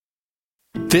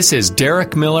This is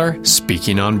Derek Miller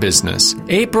speaking on business.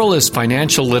 April is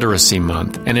Financial Literacy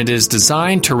Month, and it is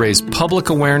designed to raise public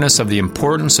awareness of the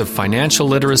importance of financial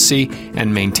literacy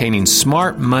and maintaining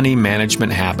smart money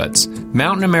management habits.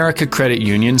 Mountain America Credit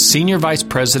Union Senior Vice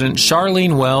President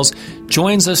Charlene Wells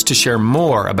joins us to share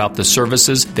more about the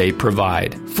services they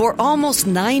provide. For almost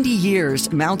 90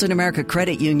 years, Mountain America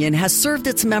Credit Union has served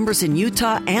its members in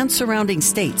Utah and surrounding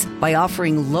states by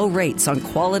offering low rates on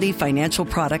quality financial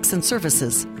products and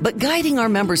services. But guiding our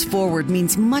members forward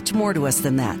means much more to us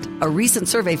than that. A recent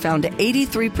survey found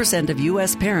 83% of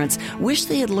U.S. parents wish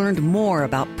they had learned more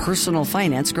about personal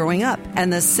finance growing up,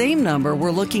 and the same number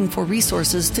were looking for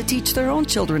resources to teach their own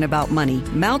children about money.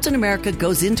 Mountain America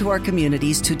goes into our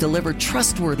communities to deliver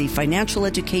trustworthy financial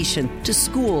education to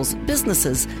schools,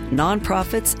 businesses,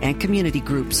 nonprofits, and community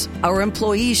groups. Our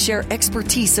employees share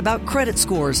expertise about credit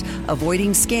scores,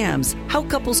 avoiding scams, how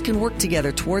couples can work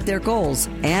together toward their goals,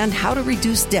 and how to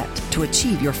reduce debt to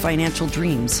achieve your financial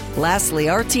dreams. Lastly,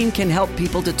 our team can help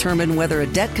people determine whether a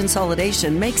debt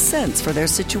consolidation makes sense for their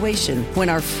situation when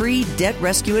our free debt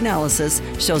rescue analysis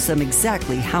shows them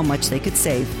exactly how much they could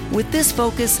save. With this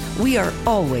focus, we are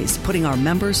always putting our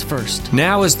members first.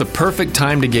 Now is the perfect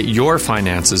time to get your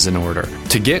finances in order.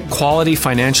 To get quality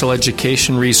financial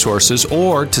education resources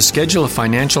or to schedule a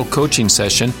financial coaching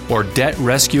session or debt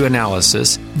rescue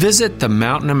analysis, visit the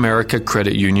Mountain America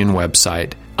Credit Union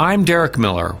website. I'm Derek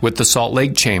Miller with the Salt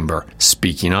Lake Chamber,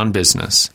 speaking on business.